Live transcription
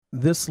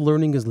This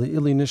learning is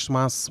Le'ili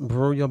Nishmas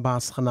Broya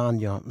Bas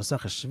Chananya,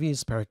 Maseches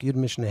Shvis, Parak Yud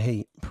Mishnah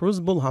Hey.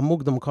 Pruzbul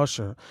Hamugdam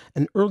Kosher.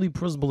 An early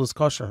Pruzbul is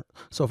kosher.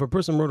 So if a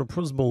person wrote a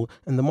Pruzbul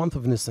in the month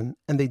of Nisan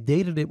and they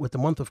dated it with the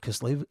month of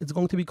Kislev, it's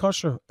going to be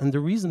kosher. And the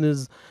reason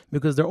is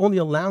because they're only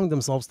allowing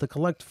themselves to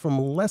collect from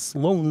less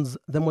loans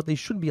than what they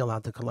should be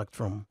allowed to collect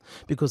from.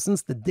 Because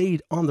since the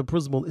date on the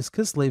Pruzbul is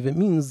Kislev, it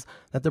means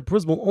that the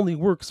Pruzbul only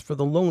works for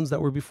the loans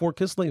that were before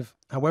Kislev.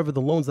 However,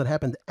 the loans that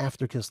happened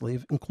after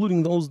Kislev,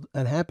 including those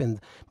that happened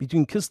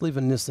between Kislev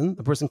and Nisan,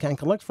 the person can't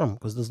collect from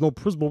because there's no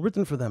Pruzbul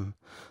written for them.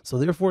 So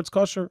therefore it's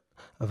kosher.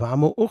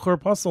 Avamo Uchar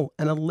Pasal,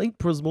 and a late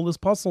Pruzbul is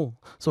Pasal.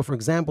 So for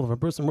example, if a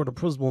person wrote a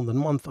Pruzbul in the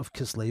month of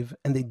Kislev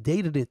and they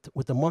dated it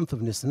with the month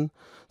of Nisan,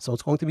 so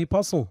it's going to be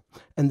Pasal.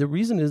 And the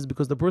reason is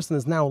because the person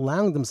is now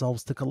allowing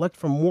themselves to collect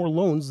from more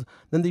loans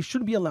than they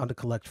should be allowed to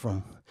collect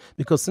from.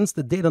 Because since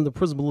the date on the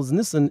Pruzbul is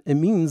Nisan, it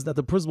means that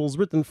the Pruzbul is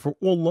written for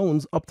all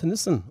loans up to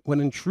Nisan, when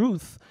in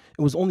truth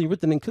it was only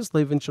written in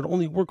Kislev and should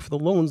only work for the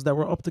loans that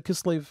were up to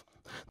Kislev.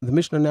 The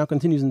Mishnah now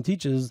continues and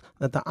teaches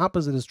that the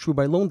opposite is true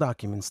by loan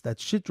documents, that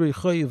Shitrei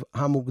Chayiv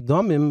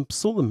Hamugdamim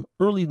Psulim,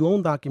 early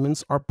loan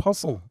documents are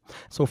puzzle.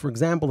 So for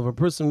example, if a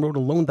person wrote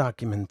a loan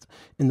document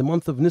in the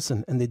month of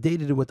Nisan and they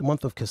dated it with the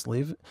month of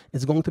Kislev,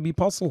 it's going to be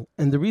puzzle.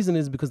 And the reason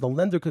is because the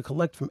lender could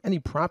collect from any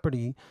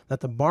property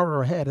that the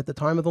borrower had at the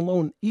time of the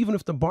loan, even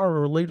if the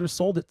borrower later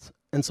sold it.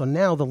 And so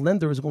now the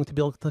lender is going to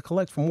be able to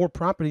collect from more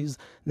properties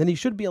than he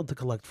should be able to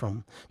collect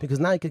from. Because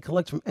now he can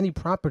collect from any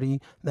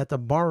property that the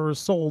borrower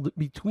sold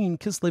between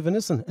Kislev and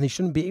Nisan, and he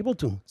shouldn't be able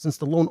to, since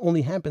the loan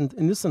only happened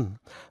in Nisan.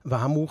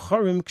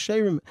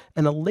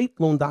 And a late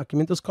loan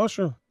document is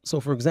kosher. So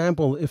for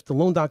example, if the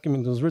loan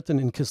document was written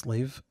in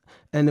Kislev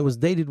and it was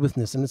dated with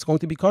Nisan, it's going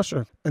to be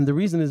kosher. And the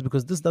reason is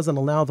because this doesn't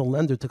allow the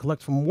lender to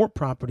collect from more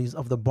properties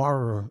of the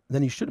borrower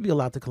than he should be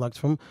allowed to collect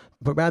from,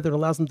 but rather it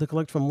allows him to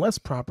collect from less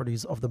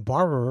properties of the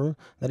borrower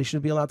that he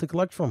should be allowed to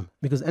collect from.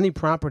 Because any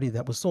property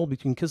that was sold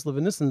between Kislev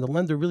and Nisan, the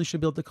lender really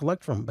should be able to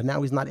collect from, but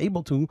now he's not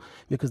able to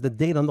because the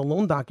date on the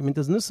loan document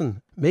is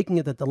Nisan, making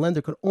it that the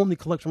lender could only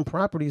collect from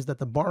properties that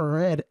the borrower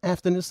had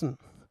after Nisan.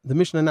 The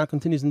Mishnah now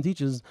continues and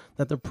teaches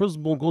that the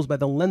Pruzbul goes by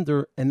the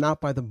lender and not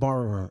by the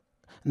borrower.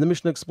 And the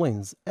Mishnah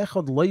explains,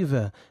 Echad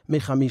loive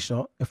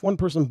mechamisha, if one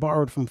person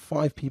borrowed from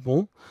 5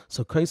 people,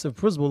 so kaisav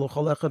Pruzbul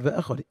ochol echad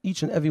ve'echad,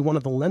 each and every one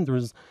of the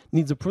lenders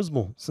needs a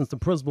Pruzbul, since the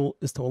Pruzbul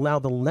is to allow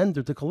the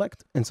lender to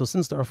collect. And so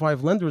since there are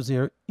 5 lenders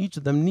here, each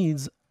of them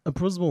needs a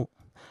Pruzbul.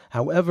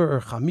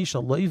 However,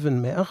 chamisha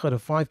loivin me'echad,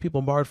 if 5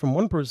 people borrowed from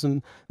one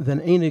person,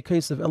 then ain't a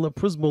case of ela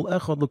Pruzbul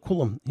echad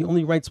lekulam. He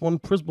only writes one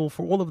Pruzbul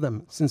for all of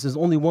them. Since there's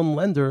only one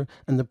lender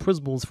and the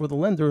Pruzbul is for the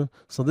lender,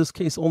 so this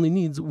case only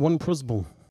needs one Pruzbul.